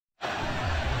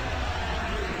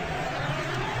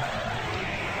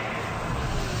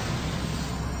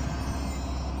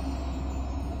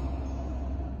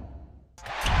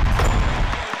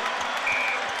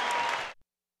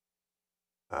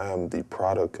I am the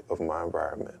product of my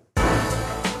environment.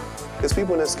 Because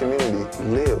people in this community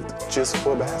lived just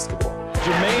for basketball.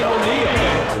 Jermaine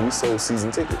O'Neal. We sold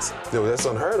season tickets. That's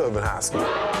unheard of in high school.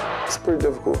 It's pretty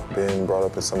difficult being brought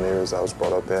up in some areas I was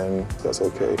brought up in. That's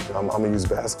okay. I'm gonna use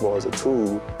basketball as a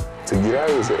tool to get out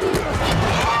of this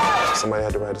area. Somebody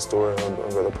had to write a story on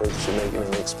what a person should make,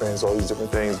 and experience all these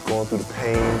different things, going through the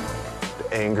pain,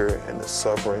 the anger, and the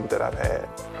suffering that I've had.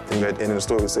 And at the end of the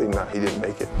story, we say, nah, he didn't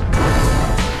make it.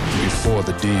 Before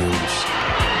the deals,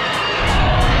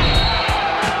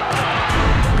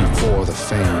 before the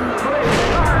fame,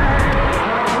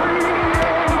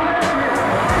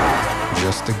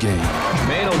 just a game.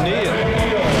 Jermaine O'Neal.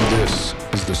 This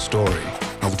is the story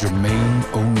of Jermaine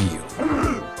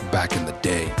O'Neal back in the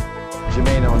day.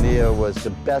 Jermaine O'Neal was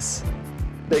the best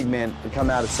big man to come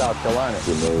out of South Carolina.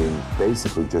 Jermaine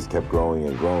basically just kept growing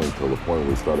and growing till the point where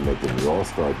we started making the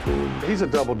all-star team. He's a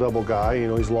double-double guy. You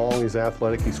know, he's long, he's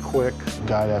athletic, he's quick.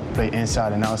 Guy that play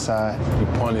inside and outside. He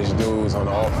punish dudes on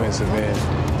the offensive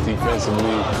end,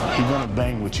 defensively. He's gonna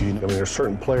bang with you. I mean, there's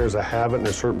certain players that have it and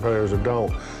there's certain players that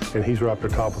don't, and he's right up the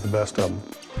top with the best of them.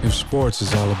 If sports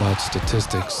is all about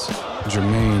statistics,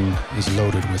 Jermaine is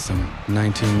loaded with them.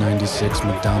 1996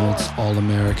 McDonald's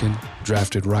All-American,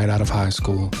 drafted right out of high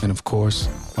school, and of course,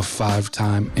 a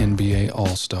 5-time NBA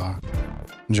All-Star.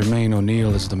 Jermaine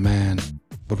O'Neal is the man,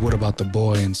 but what about the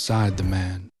boy inside the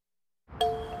man?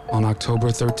 On October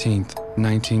 13th,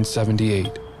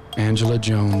 1978, Angela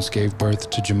Jones gave birth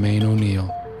to Jermaine O'Neal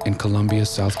in Columbia,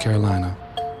 South Carolina.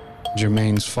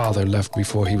 Jermaine's father left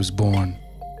before he was born.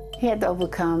 He had to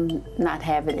overcome not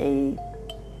having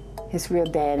his real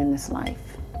dad in his life.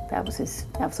 That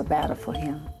was a battle for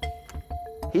him.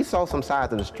 He saw some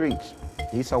sides of the streets.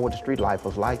 He saw what the street life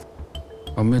was like.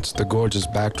 Amidst the gorgeous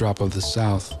backdrop of the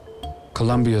South,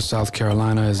 Columbia, South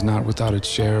Carolina is not without its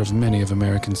share of many of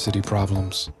American city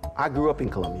problems. I grew up in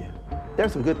Columbia.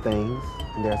 There's some good things,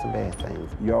 and there are some bad things.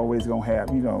 You're always gonna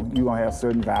have, you're gonna have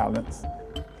certain violence.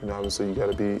 You know, obviously you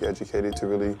gotta be educated to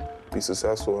really be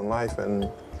successful in life, and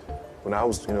when I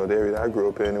was, the area that I grew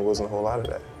up in, there wasn't a whole lot of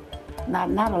that.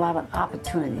 Not a lot of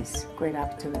opportunities, great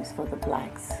opportunities for the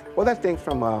blacks. Well, that's things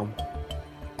from,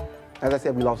 as I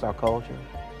said, we lost our culture.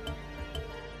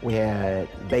 We had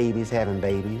babies having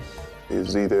babies. It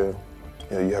was either,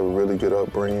 you have a really good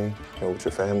upbringing, with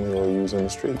your family, or you was in the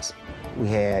streets. We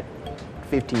had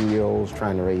 15-year-olds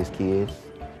trying to raise kids.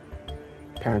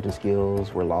 Parenting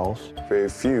skills were lost. Very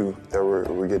few that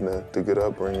were getting the good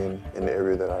upbringing in the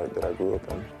area that I grew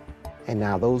up in. And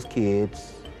now those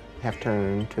kids have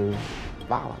turned to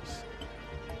violence,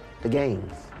 to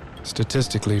gangs.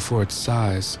 Statistically, for its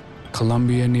size,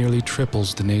 Columbia nearly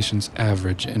triples the nation's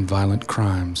average in violent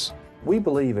crimes. We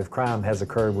believe if crime has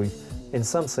occurred, in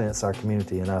some sense, our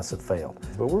community and us have failed.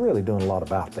 But we're really doing a lot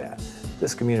about that.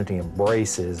 This community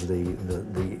embraces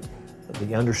the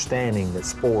understanding that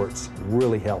sports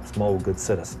really helps mold good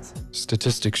citizens.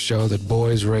 Statistics show that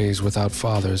boys raised without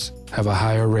fathers have a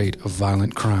higher rate of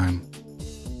violent crime.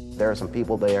 There are some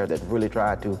people there that really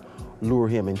tried to lure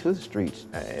him into the streets.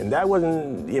 And that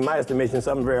wasn't, in my estimation,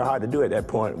 something very hard to do at that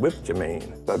point with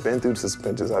Jermaine. I've been through the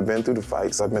suspensions, I've been through the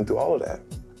fights, I've been through all of that.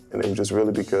 And it was just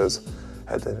really because,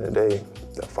 at the end of the day,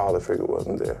 that father figure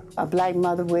wasn't there. A black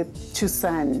mother with 2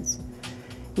 sons,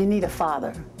 you need a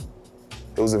father.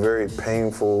 It was a very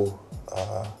painful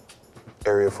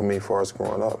area for me as far as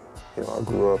growing up. I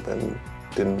grew up and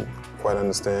didn't quite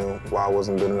understand why I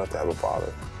wasn't good enough to have a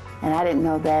father. And I didn't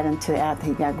know that until after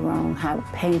he got grown, how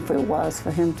painful it was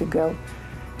for him to go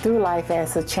through life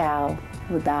as a child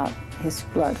without his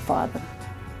blood father.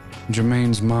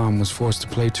 Jermaine's mom was forced to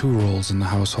play 2 roles in the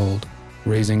household,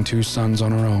 raising 2 sons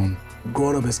on her own.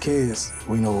 Growing up as kids,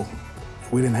 we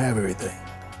didn't have everything.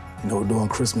 During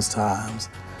Christmas times,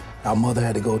 our mother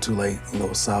had to go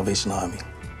to Salvation Army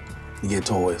to get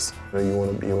toys. You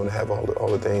want to have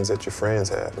all the things that your friends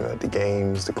have, the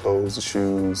games, the clothes, the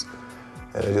shoes.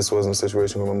 And it just wasn't a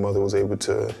situation where my mother was able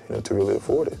to, to really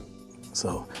afford it.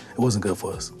 So it wasn't good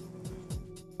for us.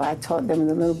 I taught them,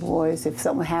 the little boys, if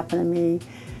something happened to me,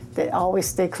 they always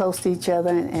stay close to each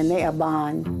other and they are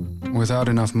bond. Without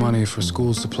enough money for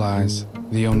school supplies,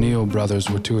 the O'Neal brothers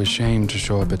were too ashamed to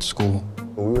show up at school.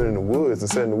 We went in the woods and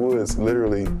sat in the woods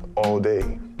literally all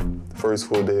day, the first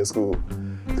full day of school,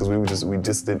 because we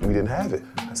didn't have it.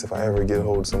 I said, if I ever get a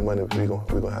hold of some money, we're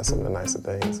gonna have some of the nicer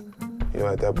things.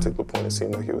 At that particular point, it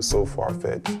seemed like it was so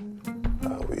far-fetched.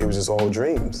 It was just all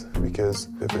dreams, because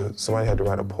if somebody had to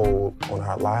write a poll on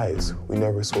our lives, we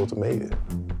never supposed to made it.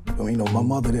 My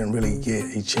mother didn't really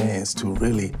get a chance to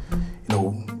really,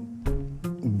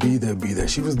 be there.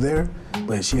 She was there,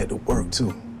 but she had to work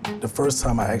too. The first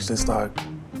time I actually started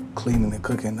cleaning and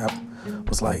cooking. I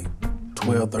was like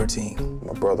 12, 13.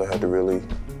 My brother had to really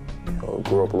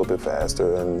grow up a little bit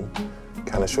faster and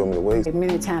kind of show me the ways.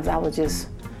 Many times I was just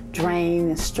drained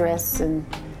and stressed, and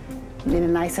many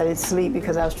nights I didn't sleep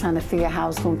because I was trying to figure out how I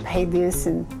was going to pay this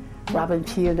and robbing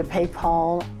Peter to pay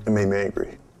Paul. It made me angry.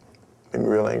 It made me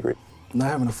real angry. Not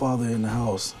having a father in the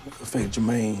house affected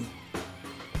Jermaine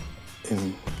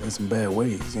in some bad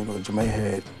ways. You know, Jermaine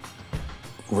had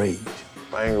rage.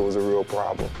 My anger was a real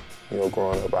problem. You know,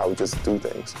 growing up, I would just do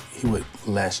things. He would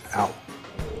lash out.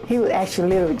 He would actually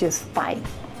literally just fight.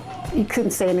 He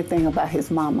couldn't say anything about his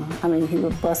mama. I mean, he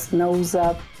would bust nose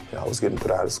up. You know, I was getting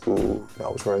put out of school. I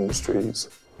was running the streets.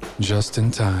 Just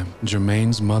in time,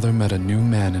 Jermaine's mother met a new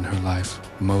man in her life,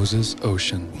 Moses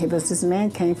Ocean. He was this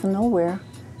man, came from nowhere,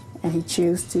 and he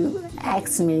chose to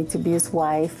ask me to be his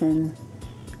wife and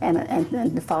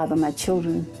the father of my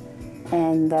children.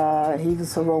 And he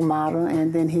was a role model,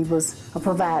 and then he was a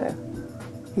provider.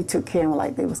 He took care of them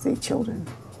like they was their children.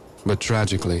 But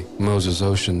tragically, Moses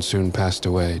Ocean soon passed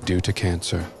away due to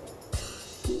cancer.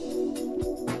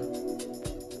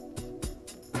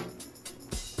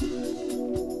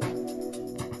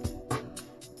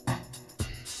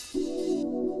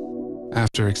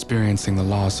 After experiencing the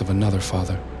loss of another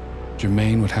father,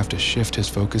 Jermaine would have to shift his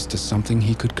focus to something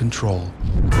he could control.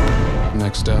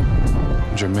 Next up,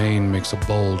 Jermaine makes a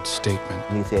bold statement.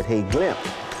 And he said, "Hey, Glimp,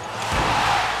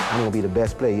 I'm gonna be the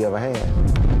best player you ever had."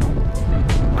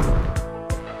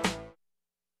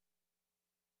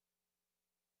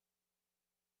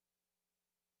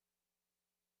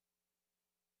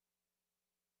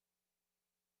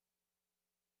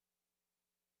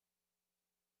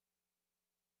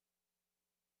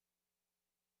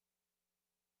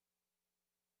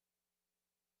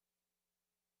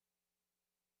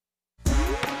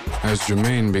 As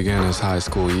Jermaine began his high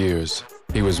school years,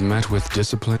 he was met with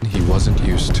discipline he wasn't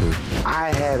used to.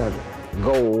 I had a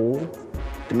goal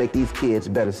to make these kids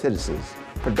better citizens,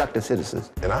 productive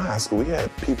citizens. In our high school, we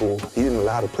had people he didn't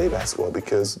allow to play basketball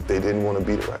because they didn't want to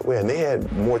be the right way, and they had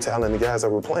more talent than the guys that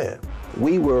were playing.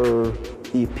 We were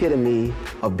the epitome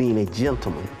of being a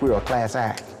gentleman. We were a class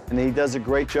act. And he does a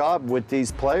great job with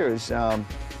these players.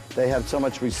 They have so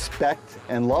much respect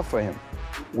and love for him.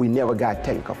 We never got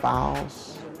technical fouls.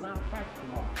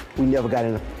 We never got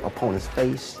in an opponent's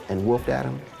face and whooped at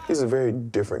him. He's a very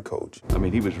different coach. I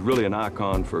mean, he was really an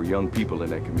icon for young people in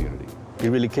that community. He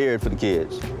really cared for the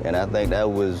kids, and I think that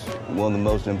was one of the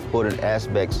most important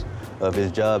aspects of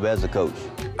his job as a coach.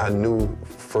 I knew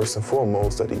first and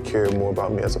foremost that he cared more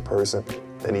about me as a person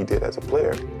than he did as a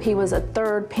player. He was a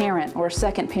third parent or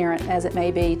second parent, as it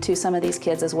may be, to some of these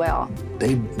kids as well.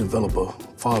 They develop a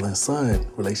father and son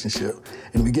relationship.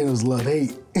 In the beginning, it was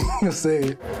love-hate. You know what I'm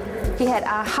saying? He had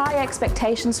high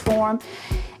expectations for him.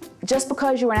 Just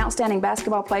because you were an outstanding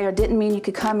basketball player didn't mean you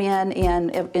could come in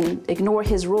and ignore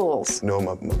his rules. You know,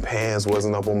 my pants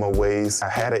wasn't up on my waist. I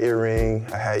had an earring.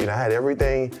 I had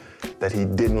everything that he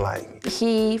didn't like.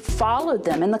 He followed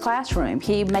them in the classroom.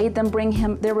 He made them bring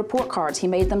him their report cards. He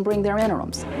made them bring their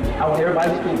interims. I want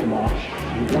everybody to school tomorrow.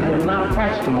 We're not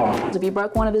practice tomorrow. If you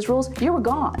broke one of his rules, you were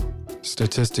gone.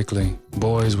 Statistically,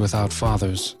 boys without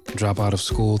fathers drop out of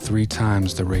school 3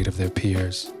 times the rate of their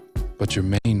peers. But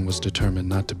Jermaine was determined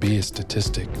not to be a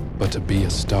statistic, but to be a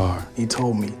star. He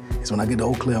told me, he said, when I get to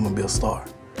Eau Claire, I'm gonna be a star.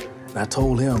 And I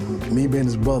told him, me being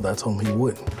his brother, I told him he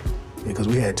wouldn't, because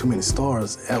we had too many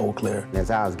stars at Eau Claire.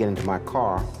 As I was getting to my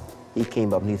car, he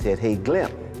came up and he said, "Hey,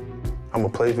 Glimp, I'm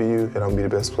gonna play for you, and I'm gonna be the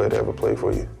best player to ever play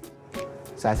for you."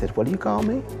 So I said, "What do you call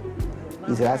me?"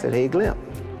 He said, "I said, hey, Glimp."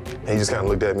 And he just kind of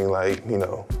looked at me like, you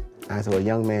know. I said, "Well,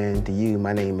 young man, to you,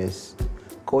 my name is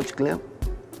Coach Glimp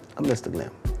or Mr.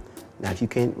 Glimp. Now, if you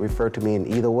can't refer to me in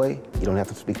either way, you don't have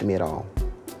to speak to me at all."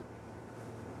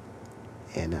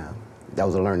 And that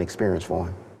was a learning experience for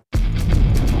him.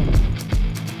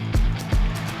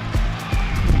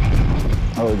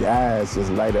 Oh, your eyes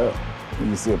just light up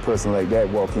when you see a person like that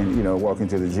walk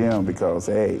into the gym, because,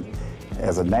 hey,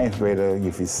 as a 9th grader,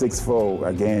 if he's 6'4",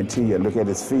 I guarantee you, look at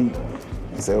his feet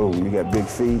and say, "Oh, you got big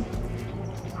feet.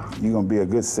 You're gonna be a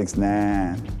good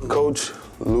 6'9". Coach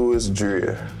Louis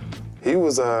Dreer, he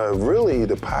was really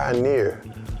the pioneer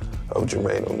of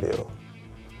Jermaine O'Neal,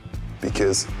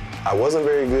 because I wasn't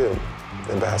very good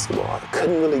in basketball. I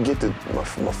couldn't really get my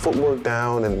footwork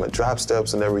down and my drop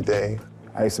steps and everything.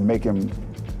 I used to make him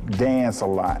dance a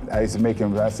lot. I used to make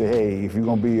him, I said, "Hey, if you're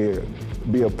gonna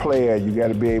be a player, you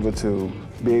gotta be able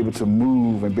to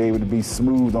move and be able to be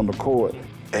smooth on the court."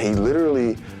 And he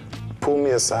literally pulled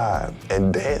me aside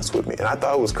and danced with me. And I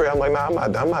thought it was crazy. I'm like, nah,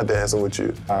 I'm not dancing with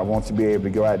you. I want to be able to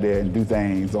go out there and do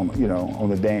things on, on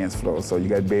the dance floor. So you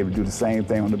got to be able to do the same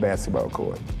thing on the basketball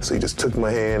court. So he just took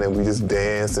my hand and we just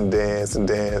danced and danced and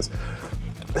danced.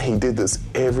 He did this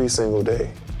every single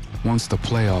day. Once the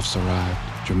playoffs arrived,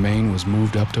 Jermaine was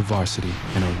moved up to varsity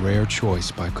in a rare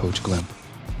choice by Coach Glimp.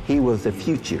 He was the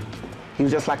future. He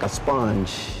was just like a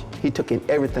sponge. He took in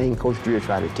everything Coach Dreer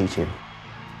tried to teach him.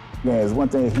 Yeah, there's one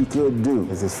thing he could do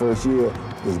is his first year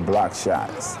is block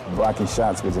shots. Blocking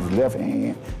shots with his left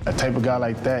hand. A type of guy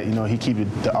like that, he keep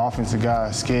the offensive guy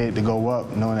scared to go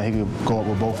up, knowing that he could go up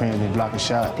with both hands and block a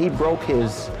shot. He broke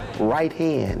his right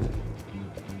hand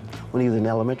when he was in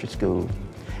elementary school,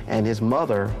 and his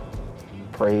mother,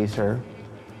 praised her,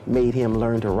 made him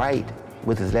learn to write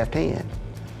with his left hand.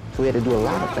 So he had to do a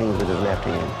lot of things with his left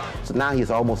hand. So now he's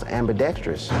almost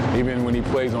ambidextrous. Even when he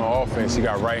plays on offense, he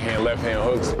got right hand, left hand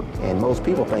hooks. And most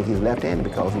people think he's left-handed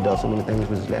because he does so many things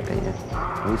with his left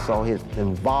hand. We saw him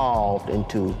evolved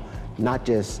into not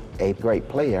just a great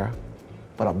player,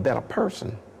 but a better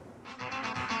person.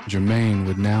 Jermaine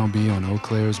would now be on Eau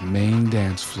Claire's main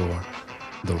dance floor,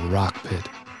 the Rock Pit,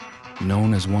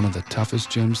 known as one of the toughest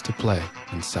gyms to play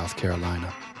in South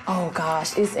Carolina. Oh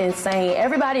gosh, it's insane.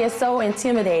 Everybody is so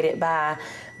intimidated by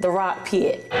the Rock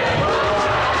Pit.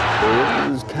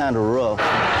 It was kind of rough.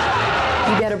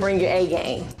 You better bring your A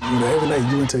game. Every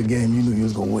night you went to a game, you knew you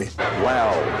was gonna win.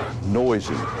 Loud,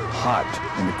 noisy, hot.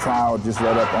 And the crowd just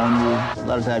let up on you. A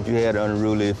lot of times you had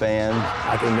unruly fans.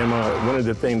 I can remember one of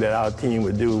the things that our team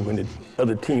would do when the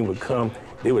other team would come,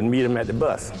 they would meet him at the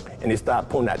bus, and they start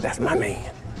pulling out, that's my man.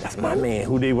 That's my man,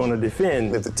 who they want to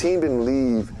defend. If the team didn't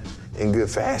leave in good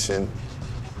fashion,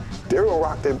 they were gonna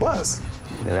rock their bus.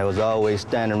 And that was always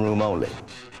standing room only.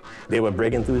 They were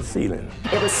breaking through the ceiling.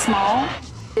 It was small,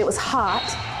 it was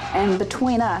hot, and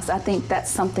between us, I think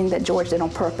that's something that George did on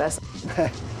purpose.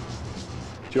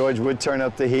 George would turn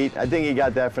up the heat. I think he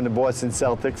got that from the Boston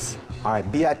Celtics. All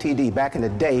right, BITD, back in the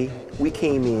day, we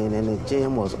came in and the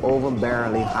gym was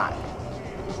overbearingly hot.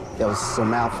 There was some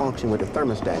malfunction with the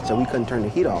thermostat, so we couldn't turn the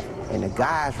heat off. And the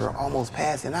guys were almost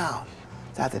passing out.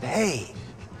 So I said, hey,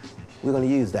 we're gonna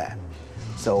use that.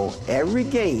 So every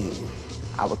game,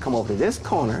 I would come over to this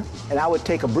corner and I would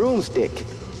take a broomstick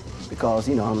because,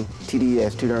 I'm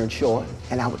TD too darn short,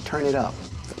 and I would turn it up.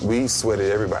 We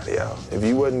sweated everybody out. If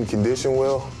you wasn't conditioned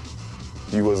well,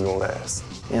 you wasn't gonna last.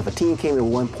 And if a team came in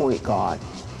 1 point guard,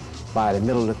 by the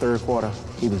middle of the third quarter,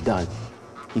 he was done.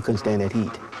 He couldn't stand that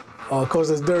heat. Oh, Coach,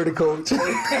 that's dirty, Coach.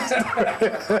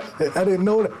 I didn't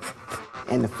know that.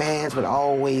 And the fans would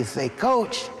always say,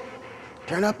 Coach,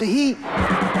 turn up the heat.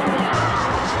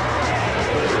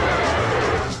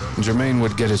 Jermaine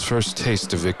would get his first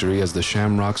taste of victory as the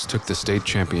Shamrocks took the state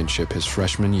championship his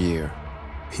freshman year.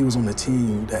 He was on the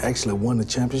team that actually won the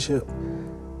championship.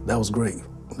 That was great.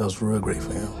 That was real great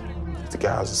for him. The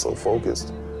guys are so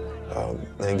focused.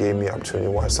 And gave me the opportunity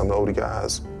to watch some of the older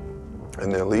guys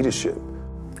and their leadership.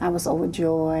 I was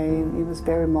overjoyed. It was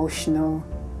very emotional.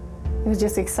 It was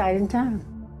just an exciting time.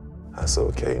 I said,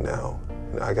 okay, now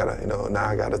I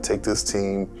gotta take this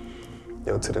team,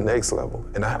 to the next level.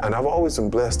 And I've always been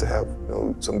blessed to have,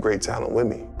 some great talent with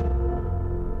me.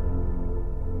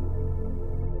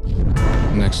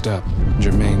 Next up,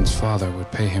 Jermaine's father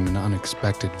would pay him an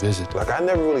unexpected visit. Like, I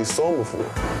never really saw him before.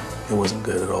 It wasn't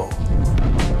good at all.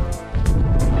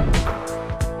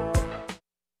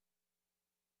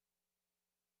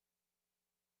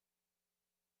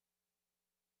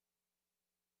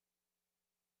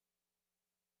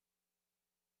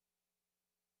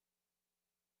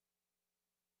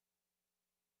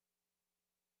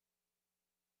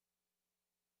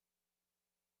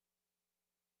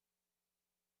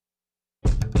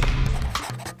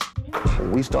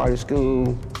 When we started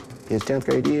school, his 10th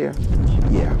grade year,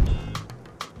 yeah,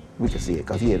 we could see it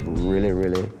because he had really,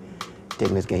 really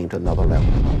taken his game to another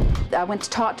level. I went to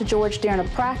talk to George during a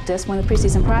practice, one of the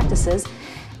preseason practices,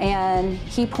 and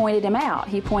he pointed him out.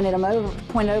 He pointed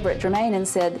over at Jermaine and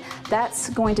said, that's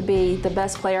going to be the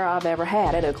best player I've ever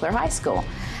had at Eau Claire High School.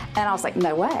 And I was like,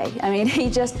 no way. I mean, he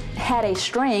just had a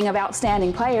string of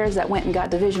outstanding players that went and got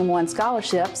Division I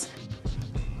scholarships.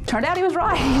 Turned out he was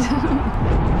right.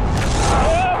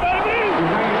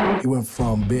 He went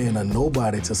from being a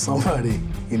nobody to somebody,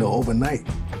 overnight.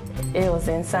 It was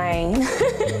insane.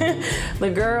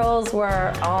 The girls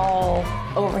were all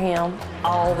over him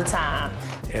all the time.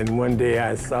 And one day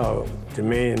I saw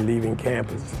Jermaine leaving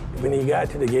campus. When he got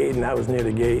to the gate and I was near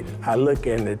the gate, I looked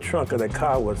and the trunk of the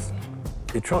car was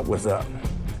up.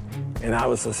 And I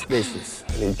was suspicious.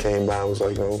 And he came by and was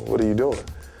like, what are you doing?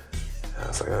 And I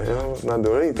was like, I'm not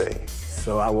doing anything.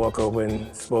 So I walked over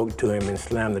and spoke to him and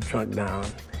slammed the trunk down,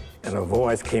 and a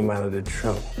voice came out of the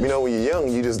trunk. You know, when you're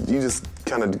young, you just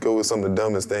kind of go with some of the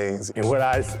dumbest things. And what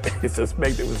I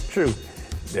suspected was true.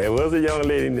 There was a young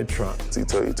lady in the trunk. He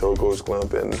told Coach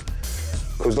Glump, and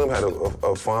Coach Glump had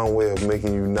a fun way of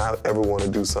making you not ever want to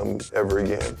do something ever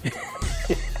again.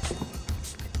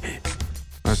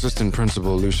 Assistant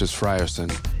Principal Lucius Frierson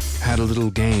had a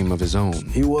little game of his own.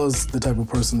 He was the type of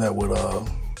person that would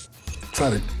try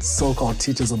to so-called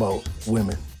teach us about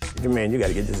women. Man, you got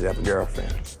to get yourself a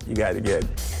girlfriend. You got to get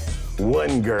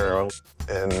one girl.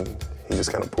 And he just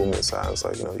kind of pulled me aside. It's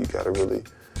like, you know, you got to really,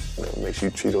 you know, make sure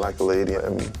you treat her like a lady.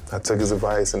 And I took his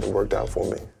advice, and it worked out for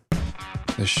me.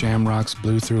 The Shamrocks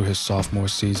blew through his sophomore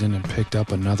season and picked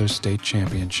up another state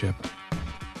championship.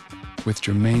 With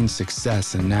Jermaine's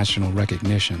success and national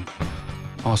recognition,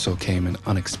 also came an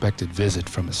unexpected visit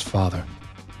from his father.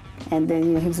 And then,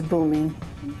 you know, he was booming.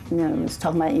 You know, he was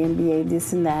talking about NBA,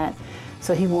 this and that.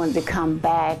 So he wanted to come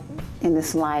back in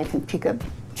his life and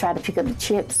try to pick up the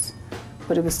chips,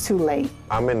 but it was too late.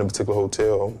 I'm in a particular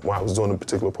hotel while I was doing a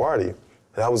particular party.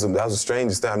 That was the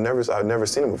strangest thing. I've never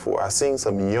seen him before. I've seen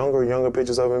some younger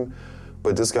pictures of him,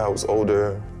 but this guy was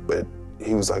older, but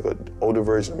he was like an older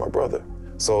version of my brother.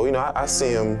 So, you know, I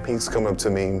see him, he's coming up to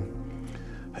me,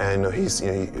 and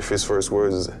his first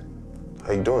words is,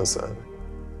 "How you doing, son?"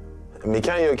 I mean,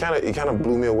 it kind of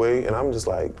blew me away, and I'm just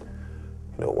like,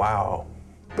 you know, wow.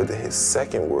 But then his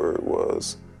second word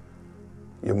was,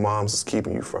 "Your mom's is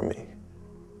keeping you from me."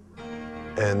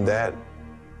 And that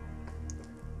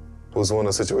was one of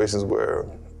the situations where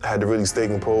I had to really stay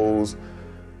composed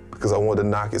because I wanted to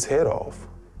knock his head off.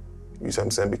 You see what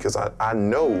I'm saying? Because I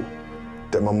know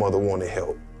that my mother wanted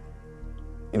help.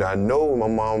 You know, I know my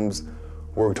mom's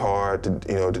worked hard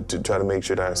to try to make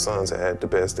sure that our sons had the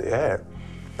best they had.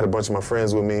 I had a bunch of my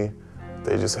friends with me.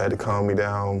 They just had to calm me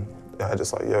down. I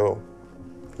just like, yo,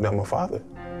 you're not my father.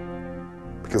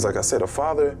 Because like I said, a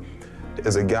father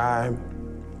is a guy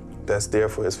that's there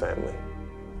for his family,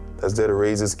 that's there to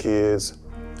raise his kids,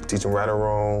 teach them right or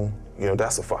wrong. You know,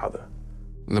 that's a father.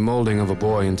 The molding of a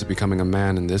boy into becoming a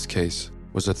man in this case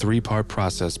was a three-part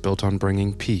process built on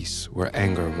bringing peace where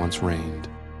anger once reigned.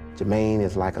 Jermaine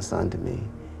is like a son to me,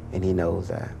 and he knows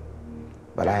that.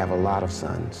 But I have a lot of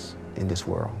sons in this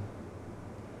world,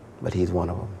 but he's one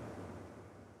of them.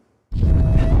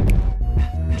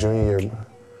 Junior year,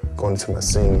 going into my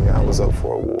senior year, I was up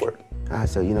for an award. I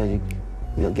said, you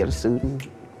get a suit and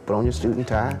put on your suit and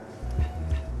tie.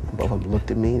 Both of them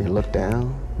looked at me and they looked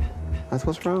down. I said,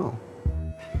 what's wrong?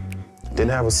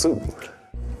 Didn't have a suit.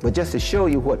 But just to show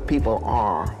you what people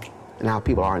are and how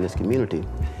people are in this community,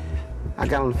 I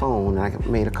got on the phone and I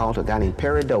made a call to a guy named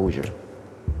Perry Dozier.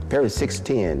 Perry's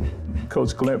 6'10".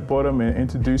 Coach Glump brought him and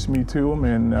introduced me to him,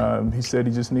 and he said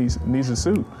he just needs a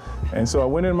suit. And so I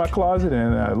went in my closet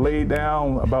and I laid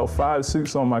down about 5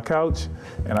 suits on my couch,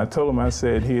 and I told him, I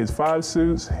said, he has 5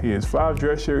 suits, he has 5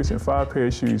 dress shirts, and 5 pair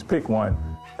of shoes. Pick one.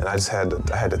 And I just had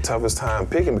the toughest time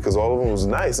picking because all of them was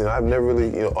nice. And I've never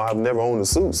really, I've never owned a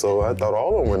suit, so I thought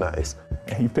all of them were nice.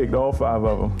 And he picked all 5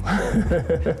 of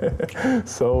them.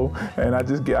 So, and I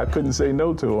couldn't say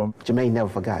no to him. Jermaine never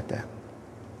forgot that.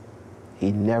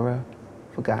 He never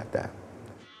forgot that.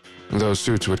 Those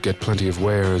suits would get plenty of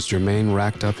wear as Jermaine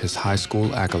racked up his high school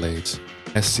accolades.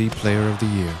 SC Player of the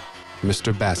Year,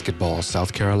 Mr. Basketball,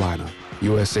 South Carolina,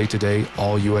 USA Today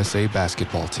All-USA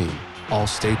Basketball Team,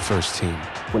 All-State First Team.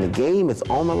 When the game is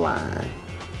on the line,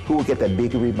 who will get that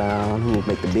big rebound, who will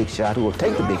make the big shot, who will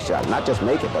take the big shot, not just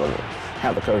make it, but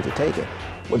have the courage to take it.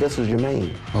 Well, this was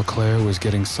Jermaine. Eau Claire was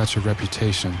getting such a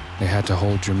reputation, they had to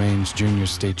hold Jermaine's junior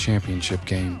state championship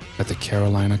game at the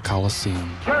Carolina Coliseum.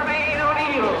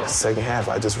 Second half,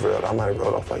 I just reeled. I might have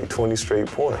reeled off like 20 straight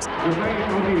points.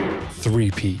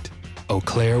 Three-peat. Eau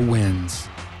Claire wins,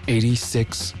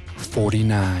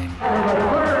 86-49.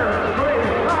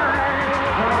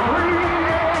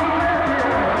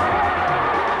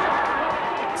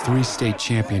 3 state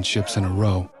championships in a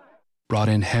row brought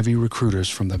in heavy recruiters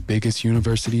from the biggest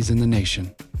universities in the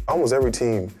nation. Almost every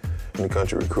team in the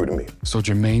country recruited me. So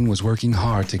Jermaine was working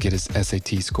hard to get his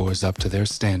SAT scores up to their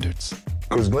standards.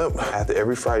 Coach Glump, after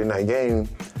every Friday night game,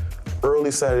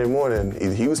 early Saturday morning,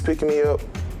 either he was picking me up,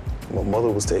 or my mother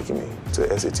was taking me to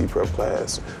the SAT prep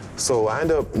class. So I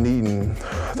ended up needing,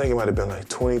 I think it might have been like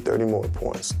 20, 30 more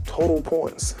points, total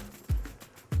points,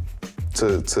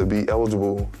 to be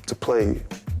eligible to play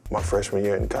my freshman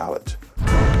year in college.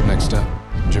 Next up,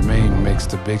 Jermaine makes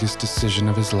the biggest decision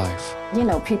of his life. You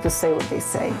know, people say what they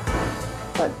say,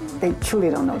 but they truly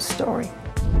don't know the story.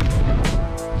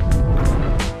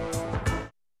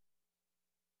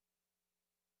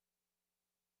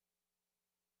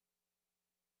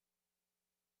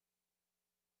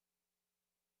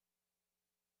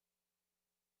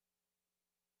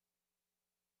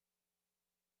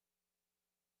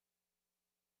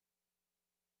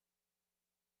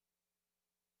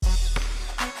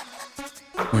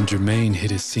 When Jermaine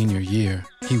hit his senior year,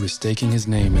 he was staking his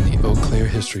name in the Eau Claire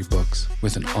history books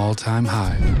with an all-time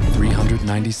high,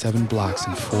 397 blocks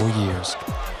in 4 years.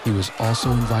 He was also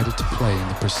invited to play in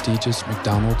the prestigious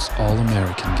McDonald's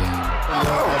All-American game.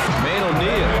 Jermaine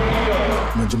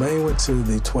O'Neal. When Jermaine went to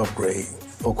the 12th grade,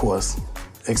 of course,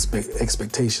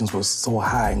 expectations were so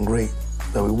high and great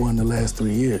that we won the last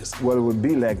 3 years. What it would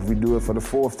be like if we do it for the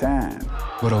 4th time.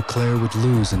 But Eau Claire would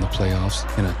lose in the playoffs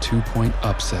in a 2-point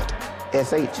upset.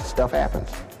 SH, stuff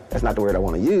happens. That's not the word I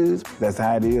want to use. That's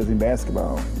how it is in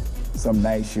basketball. Some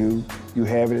nights you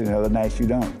have it and other nights you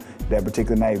don't. That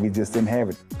particular night, we just didn't have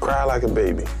it. Cry like a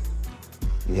baby.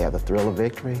 You have the thrill of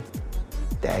victory,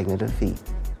 the agony of defeat.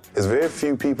 There's very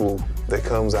few people that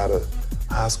comes out of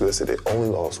high school that say they only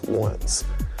lost once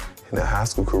in their high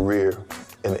school career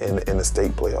in the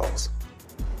state playoffs.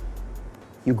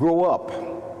 You grow up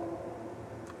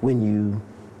when you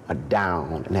are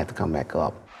down and have to come back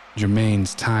up.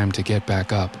 Jermaine's time to get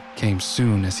back up came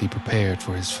soon as he prepared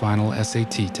for his final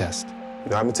SAT test.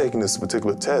 You know, I've been taking this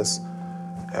particular test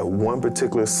at one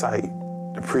particular site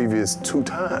the previous 2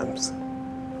 times.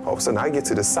 All of a sudden, I get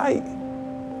to the site,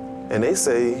 and they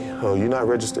say, "Oh, you're not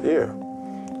registered here."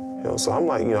 You know, so I'm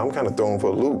like, you know, I'm kind of thrown for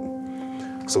a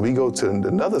loop. So we go to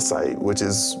another site, which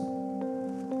is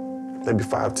maybe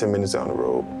 5-10 minutes down the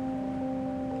road.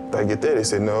 But I get there, they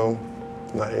say, "No,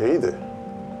 not here either."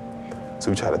 So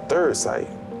we try the 3rd site.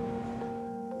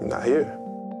 Not here.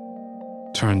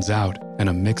 Turns out, in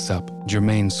a mix-up,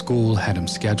 Jermaine's school had him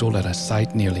scheduled at a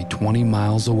site nearly 20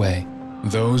 miles away.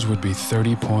 Those would be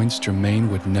 30 points Jermaine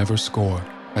would never score,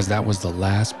 as that was the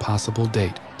last possible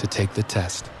date to take the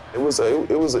test. It was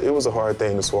a hard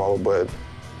thing to swallow, but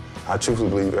I truthfully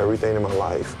believe everything in my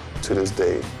life to this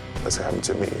day that's happened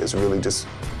to me has really just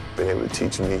been able to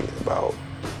teach me about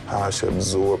how I should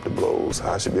absorb the blows,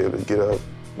 how I should be able to get up,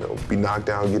 you know, be knocked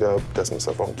down, get up, dust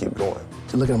myself off, and keep going.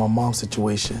 To look at my mom's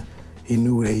situation, he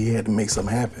knew that he had to make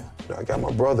something happen. You know, I got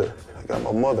my brother, I got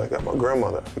my mother, I got my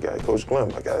grandmother, I got Coach Glenn,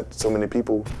 I got so many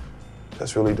people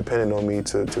that's really dependent on me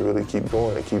to really keep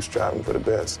going and keep striving for the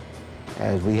best.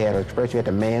 As we had an expression, you had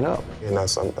to man up. And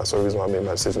that's the reason why I made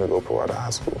my decision to go pro out of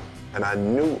high school. And I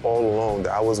knew all along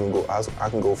that I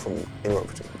can go from anywhere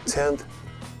between 10th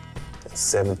and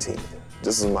 17th.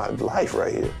 This is my life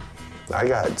right here. I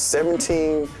got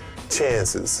 17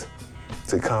 chances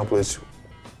to accomplish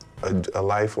a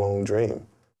lifelong dream.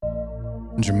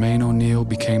 Jermaine O'Neal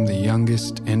became the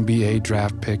youngest NBA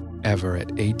draft pick ever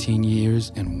at 18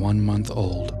 years and 1 month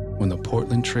old when the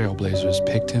Portland Trail Blazers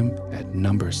picked him at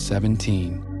number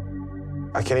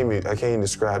 17. I can't even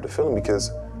describe the feeling because,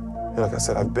 you know, like I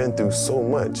said, I've been through so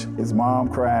much. His mom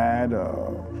cried,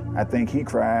 I think he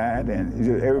cried,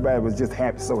 and everybody was just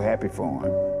so happy for him.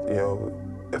 You know,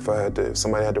 if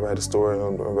somebody had to write a story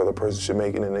on whether a person should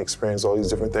make it and experience all these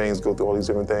different things, go through all these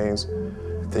different things,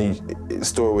 then at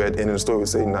the end of the story would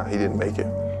say, nah, he didn't make it.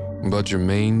 But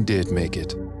Jermaine did make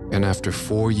it. And after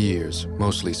 4 years,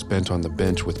 mostly spent on the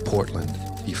bench with Portland,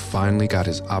 he finally got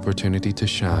his opportunity to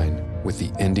shine with the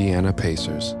Indiana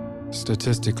Pacers.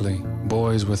 Statistically,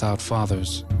 boys without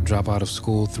fathers drop out of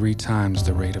school 3 times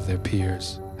the rate of their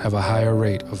peers, have a higher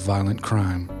rate of violent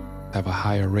crime, have a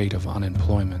higher rate of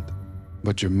unemployment.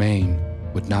 But Jermaine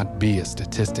would not be a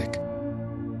statistic.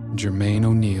 Jermaine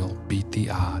O'Neal beat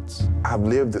the odds. I've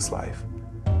lived this life.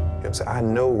 You know what I'm saying? I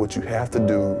know what you have to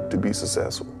do to be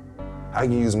successful. I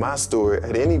can use my story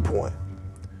at any point,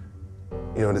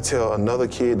 you know, to tell another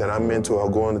kid that I'm mentor, I'll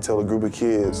go on to tell a group of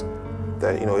kids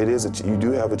that, you know, you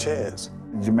do have a chance.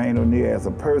 Jermaine O'Neal as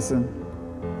a person,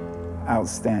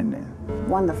 outstanding.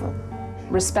 Wonderful.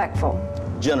 Respectful.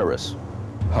 Generous.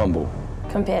 Humble.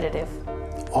 Competitive.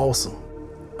 Awesome.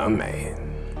 A man.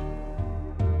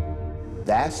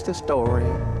 That's the story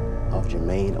of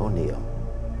Jermaine O'Neal.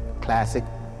 Classic,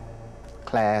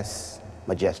 class,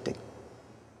 majestic.